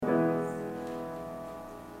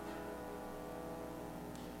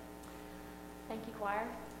choir.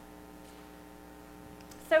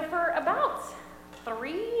 So for about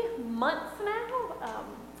 3 months now,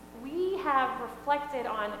 we have reflected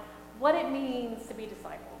on what it means to be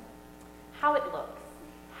disciple, how it looks,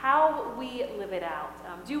 how we live it out.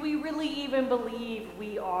 Do we really even believe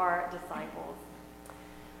we are disciples?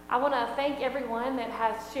 I want to thank everyone that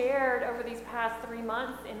has shared over these past 3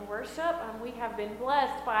 months in worship. We have been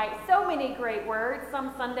blessed by so many great words.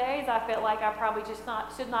 Some Sundays I felt like I probably should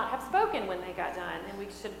not have spoken when they got done, and we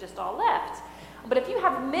should have just all left. But if you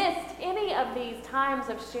have missed any of these times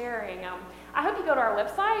of sharing, I hope you go to our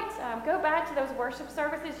website, go back to those worship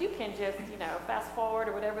services. You can just, fast forward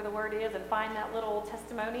or whatever the word is and find that little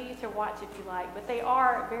testimony to watch if you like. But they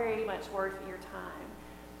are very much worth your time.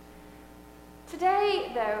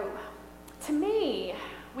 Today, though, to me,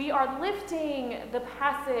 we are lifting the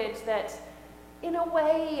passage that, in a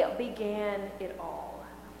way, began it all.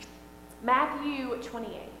 Matthew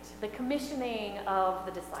 28, the commissioning of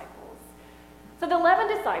the disciples. So the 11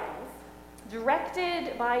 disciples,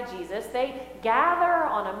 directed by Jesus, they gather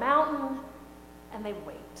on a mountain and they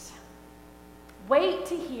wait. Wait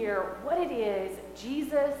to hear what it is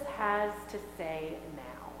Jesus has to say now.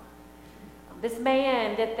 This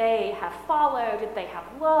man that they have followed, that they have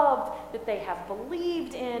loved, that they have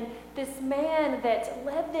believed in, this man that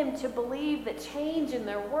led them to believe that change in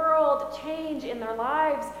their world, change in their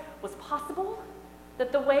lives was possible,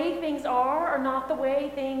 that the way things are not the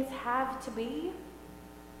way things have to be.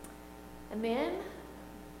 And then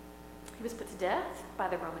he was put to death by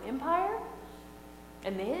the Roman Empire.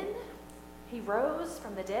 And then he rose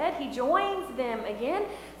from the dead. He joins them again.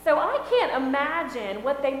 So I can't imagine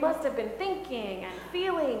what they must have been thinking and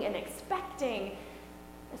feeling and expecting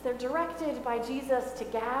as they're directed by Jesus to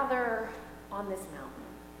gather on this mountain.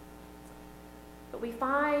 But we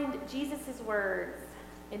find Jesus' words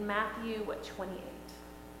in Matthew 28,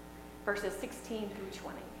 verses 16 through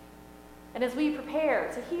 20. And as we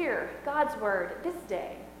prepare to hear God's word this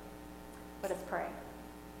day, let us pray.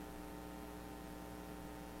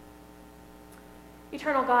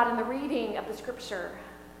 Eternal God, in the reading of the scripture,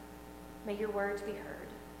 may your words be heard.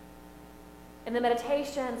 In the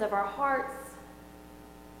meditations of our hearts,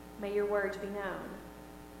 may your words be known.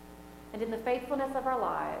 And in the faithfulness of our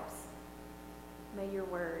lives, may your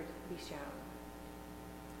word be shown.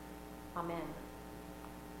 Amen.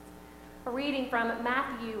 A reading from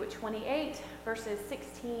Matthew 28, verses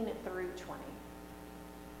 16 through 20.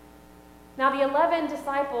 Now the 11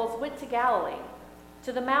 disciples went to Galilee,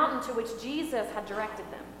 to the mountain to which Jesus had directed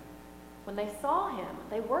them. When they saw him,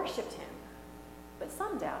 they worshipped him, but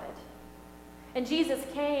some doubted. And Jesus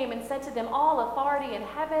came and said to them, "All authority in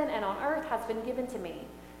heaven and on earth has been given to me.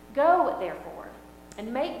 Go, therefore,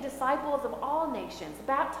 and make disciples of all nations,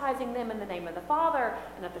 baptizing them in the name of the Father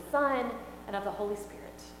and of the Son and of the Holy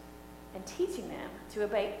Spirit, and teaching them to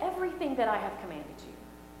obey everything that I have commanded you.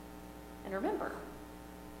 And remember,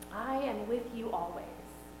 I am with you always,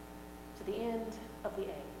 to the end of the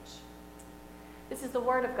age." This is the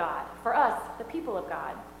word of God for us, the people of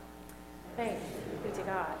God. Thanks be to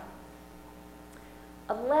God.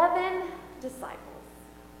 11 disciples.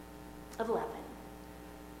 11.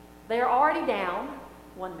 They are already down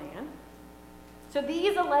one man. So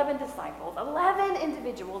these 11 disciples, 11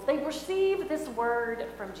 individuals, they receive this word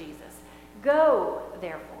from Jesus. Go,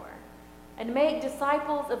 therefore, and make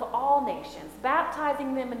disciples of all nations,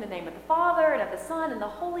 baptizing them in the name of the Father and of the Son and the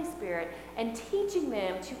Holy Spirit, and teaching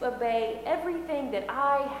them to obey everything that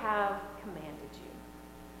I have commanded you.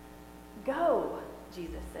 Go,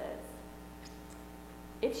 Jesus says.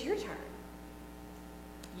 It's your turn.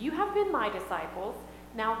 You have been my disciples.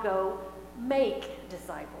 Now go make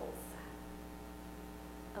disciples.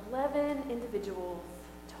 11 individuals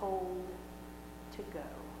told to go.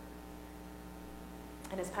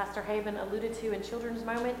 And as Pastor Haven alluded to in Children's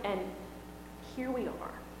Moment, and here we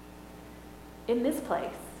are. In this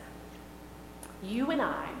place, you and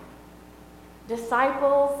I,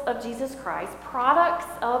 disciples of Jesus Christ, products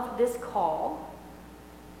of this call,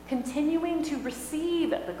 continuing to receive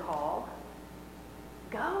the call,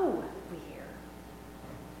 go, we hear.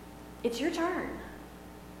 It's your turn.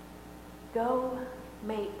 Go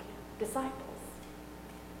make disciples.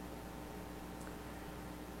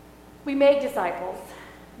 We make disciples.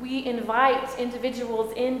 We invite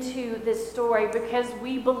individuals into this story because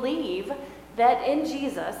we believe that in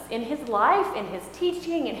Jesus, in his life, in his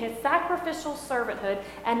teaching, in his sacrificial servanthood,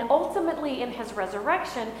 and ultimately in his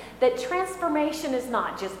resurrection, that transformation is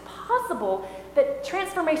not just possible, that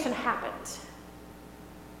transformation happened.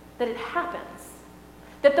 That it happens.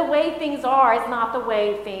 That the way things are is not the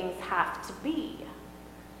way things have to be.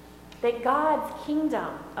 that God's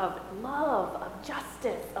kingdom of love, of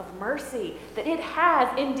justice, of mercy, that it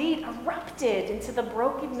has indeed erupted into the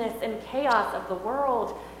brokenness and chaos of the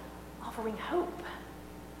world, offering hope,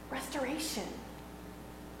 restoration,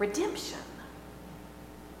 redemption.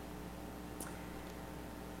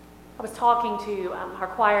 I was talking to our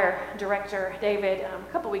choir director, David,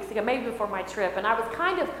 a couple weeks ago, maybe before my trip, and I was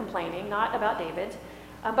kind of complaining, not about David,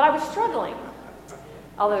 but I was struggling,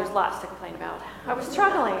 although there's lots to complain about. I was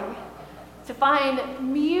struggling to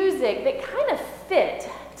find music that kind of fit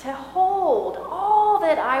to hold all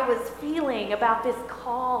that I was feeling about this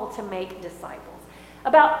call to make disciples,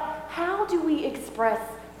 about how do we express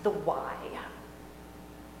the why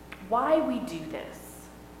we do this.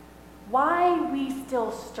 Why we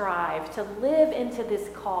still strive to live into this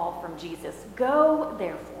call from Jesus. Go,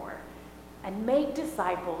 therefore, and make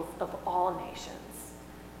disciples of all nations.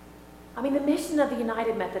 I mean, the mission of the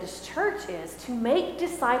United Methodist Church is to make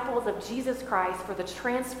disciples of Jesus Christ for the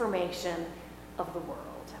transformation of the world.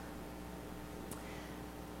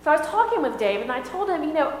 So I was talking with David, and I told him,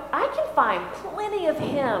 I can find plenty of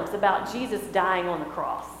hymns about Jesus dying on the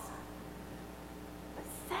cross. But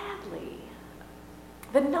sadly,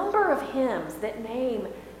 the number of hymns that name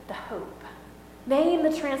the hope, name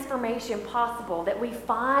the transformation possible that we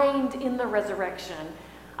find in the resurrection,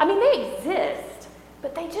 they exist,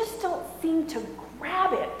 but they just don't seem to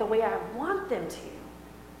grab it the way I want them to.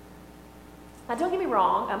 Now, don't get me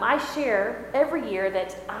wrong, I share every year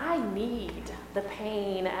that I need the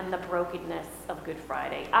pain and the brokenness of Good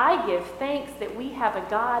Friday. I give thanks that we have a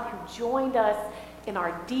God who joined us in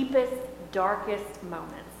our deepest, darkest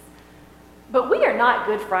moments. But we are not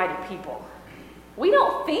Good Friday people. We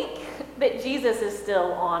don't think that Jesus is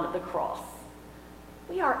still on the cross.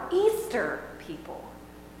 We are Easter people.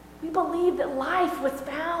 We believe that life was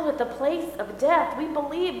found at the place of death. We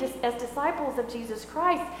believe, as disciples of Jesus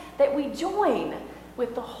Christ, that we join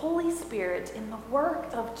with the Holy Spirit in the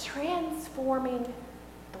work of transforming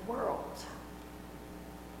the world.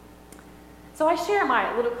 So I share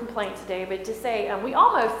my little complaint to David to say we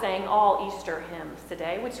almost sang all Easter hymns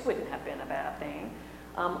today, which wouldn't have been a bad thing.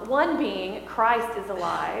 One being, Christ is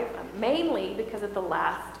alive, mainly because of the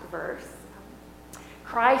last verse.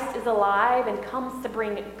 Christ is alive and comes to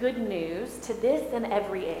bring good news to this and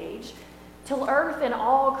every age, till earth and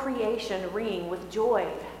all creation ring with joy,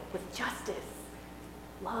 with justice,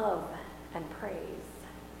 love, and praise.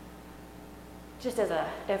 Just as a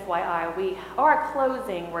FYI, we are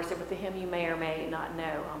closing worship with the hymn you may or may not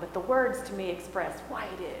know, but the words to me express why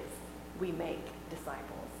it is we make disciples.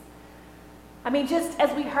 Just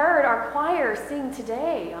as we heard our choir sing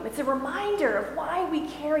today, it's a reminder of why we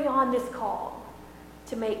carry on this call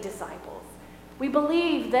to make disciples. We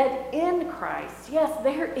believe that in Christ, yes,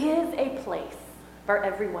 there is a place for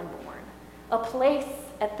everyone born, a place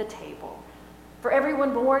at the table. For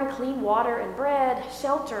everyone born, clean water and bread,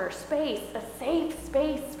 shelter, space, a safe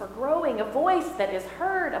space for growing, a voice that is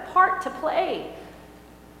heard, a part to play,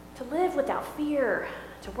 to live without fear,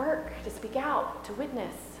 to work, to speak out, to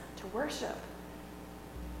witness, to worship.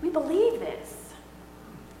 We believe this,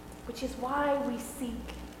 which is why we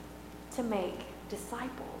seek to make disciples.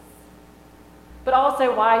 But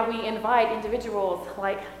also why we invite individuals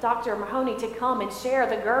like Dr. Mahoney to come and share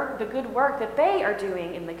the good work that they are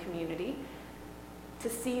doing in the community, to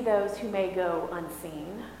see those who may go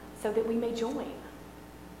unseen, so that we may join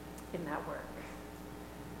in that work.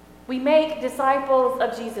 We make disciples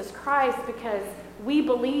of Jesus Christ because we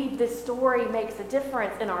believe this story makes a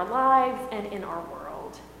difference in our lives and in our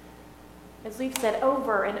world. As we've said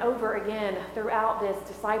over and over again throughout this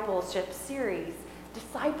discipleship series,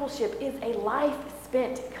 discipleship is a life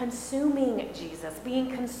spent consuming Jesus, being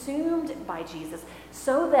consumed by Jesus,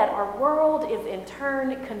 so that our world is in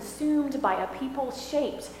turn consumed by a people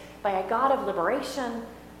shaped by a God of liberation,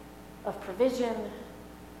 of provision,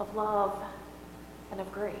 of love, and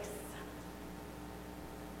of grace.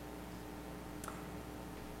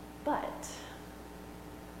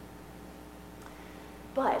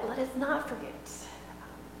 But let us not forget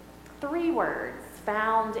three words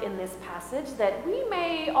found in this passage that we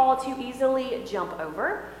may all too easily jump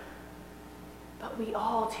over, but we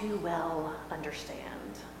all too well understand.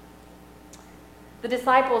 The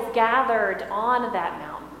disciples gathered on that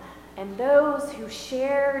mountain, and those who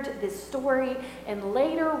shared this story and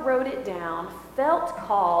later wrote it down felt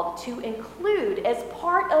called to include as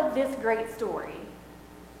part of this great story.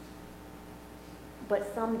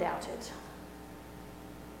 But some doubted.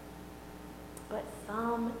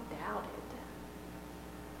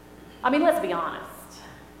 Let's be honest.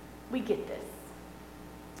 We get this.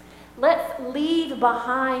 Let's leave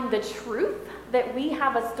behind the truth that we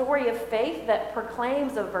have a story of faith that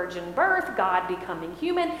proclaims a virgin birth, God becoming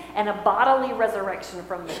human, and a bodily resurrection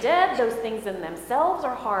from the dead. Those things in themselves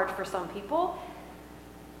are hard for some people.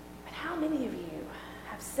 But how many of you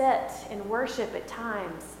have sat in worship at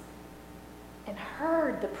times and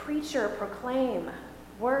heard the preacher proclaim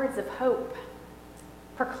words of hope,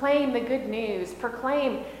 proclaim the good news,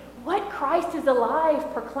 proclaim what Christ is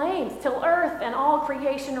alive proclaims, till earth and all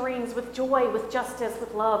creation rings with joy, with justice,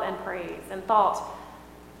 with love and praise, and thought,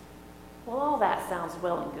 well, all that sounds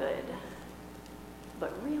well and good,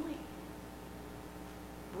 but really?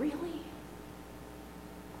 Really?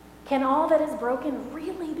 Can all that is broken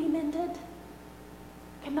really be mended?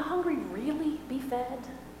 Can the hungry really be fed?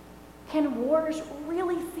 Can wars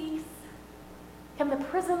really cease? Can the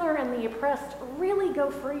prisoner and the oppressed really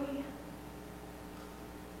go free?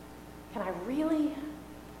 Can I really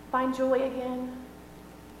find joy again?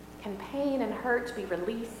 Can pain and hurt be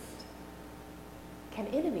released? Can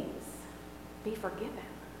enemies be forgiven?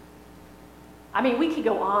 I mean, we could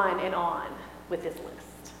go on and on with this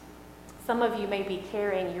list. Some of you may be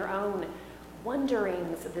carrying your own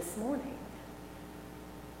wonderings this morning.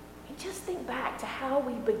 And just think back to how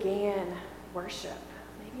we began worship.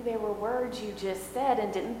 Maybe there were words you just said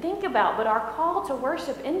and didn't think about, but our call to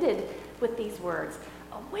worship ended with these words.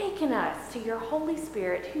 Awaken us to your Holy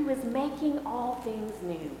Spirit who is making all things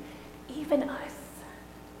new, even us.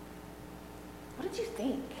 What did you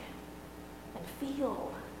think and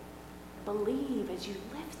feel, believe as you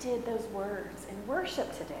lifted those words in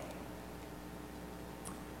worship today?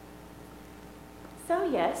 So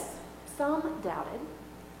yes, some doubted.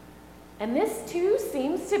 And this too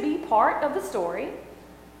seems to be part of the story,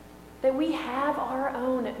 that we have our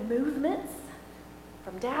own movements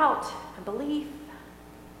from doubt and belief.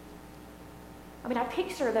 I mean, I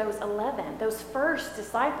picture those 11, those first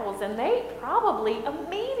disciples, and they probably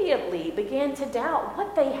immediately began to doubt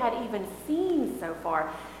what they had even seen so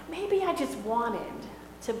far. Maybe I just wanted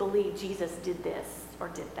to believe Jesus did this or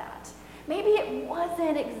did that. Maybe it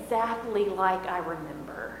wasn't exactly like I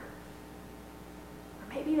remember.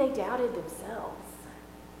 Or maybe they doubted themselves.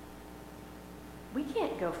 We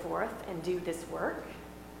can't go forth and do this work.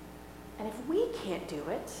 And if we can't do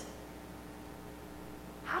it,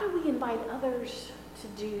 how do we invite others to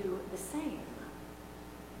do the same?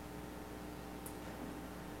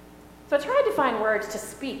 So I tried to find words to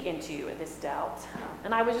speak into this doubt,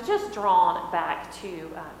 and I was just drawn back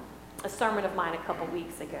to a sermon of mine a couple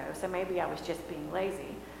weeks ago, so maybe I was just being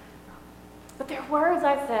lazy. But there are words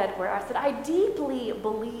I said where I said, I deeply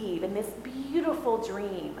believe in this beautiful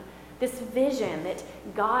dream, this vision that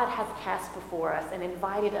God has cast before us and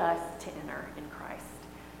invited us to enter in Christ.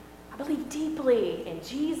 I believe deeply in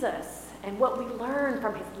Jesus and what we learn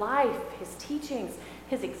from his life, his teachings,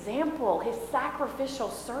 his example, his sacrificial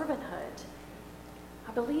servanthood.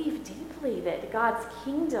 I believe deeply that God's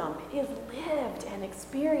kingdom is lived and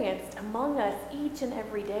experienced among us each and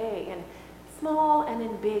every day in small and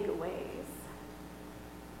in big ways.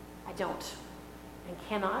 I don't and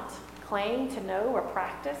cannot claim to know or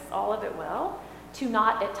practice all of it well, to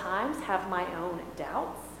not at times have my own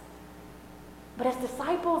doubts. But as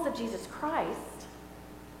disciples of Jesus Christ,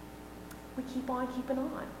 we keep on keeping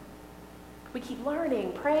on. We keep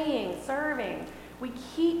learning, praying, serving. We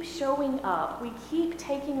keep showing up. We keep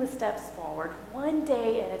taking the steps forward one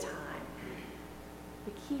day at a time.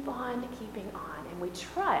 We keep on keeping on, and we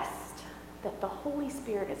trust that the Holy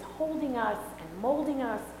Spirit is holding us and molding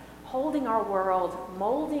us, holding our world,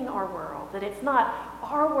 molding our world, that it's not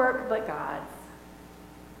our work but God's,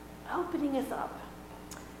 opening us up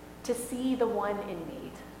to see the one in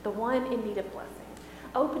need, the one in need of blessing,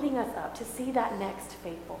 opening us up to see that next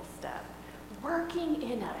faithful step, working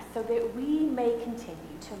in us so that we may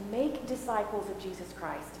continue to make disciples of Jesus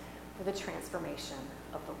Christ for the transformation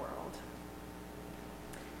of the world.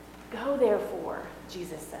 Go therefore,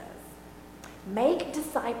 Jesus says, make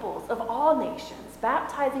disciples of all nations,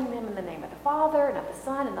 baptizing them in the name of the Father and of the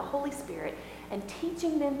Son and the Holy Spirit, and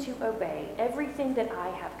teaching them to obey everything that I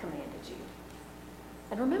have commanded you.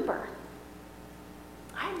 And remember,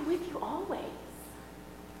 I'm with you always,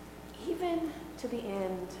 even to the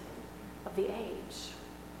end of the age.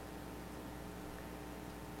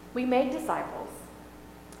 We make disciples.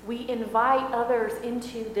 We invite others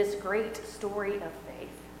into this great story of faith.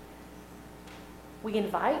 We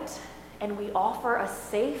invite and we offer a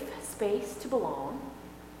safe space to belong.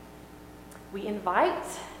 We invite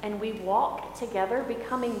and we walk together,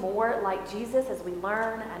 becoming more like Jesus as we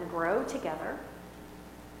learn and grow together.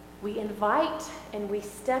 We invite and we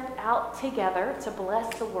step out together to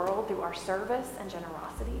bless the world through our service and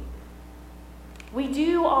generosity. We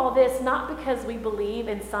do all this not because we believe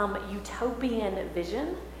in some utopian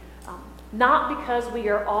vision, not because we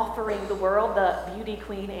are offering the world the beauty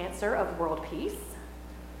queen answer of world peace.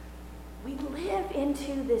 We live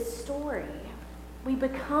into this story. We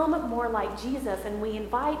become more like Jesus, and we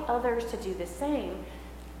invite others to do the same.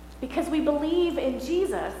 Because we believe in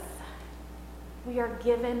Jesus, we are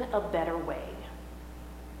given a better way.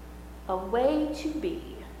 A way to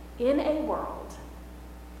be in a world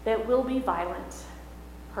that will be violent,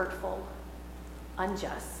 hurtful,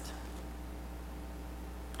 unjust.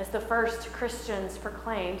 As the first Christians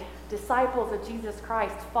proclaimed, disciples of Jesus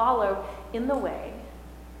Christ follow in the way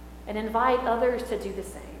and invite others to do the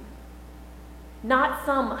same. Not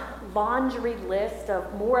some laundry list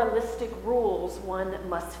of moralistic rules one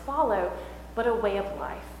must follow, but a way of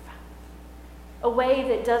life. A way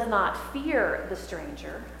that does not fear the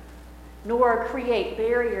stranger, nor create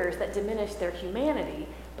barriers that diminish their humanity,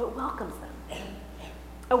 but welcomes them.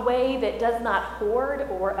 A way that does not hoard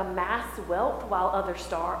or amass wealth while others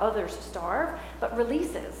starve, but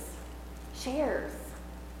releases, shares,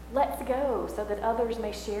 lets go so that others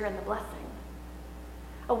may share in the blessing.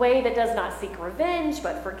 A way that does not seek revenge,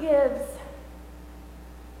 but forgives.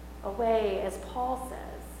 A way, as Paul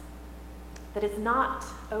says, that is not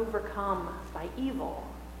overcome by evil,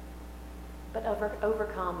 but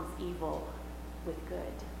overcomes evil with good.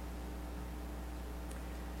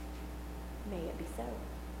 May it be so.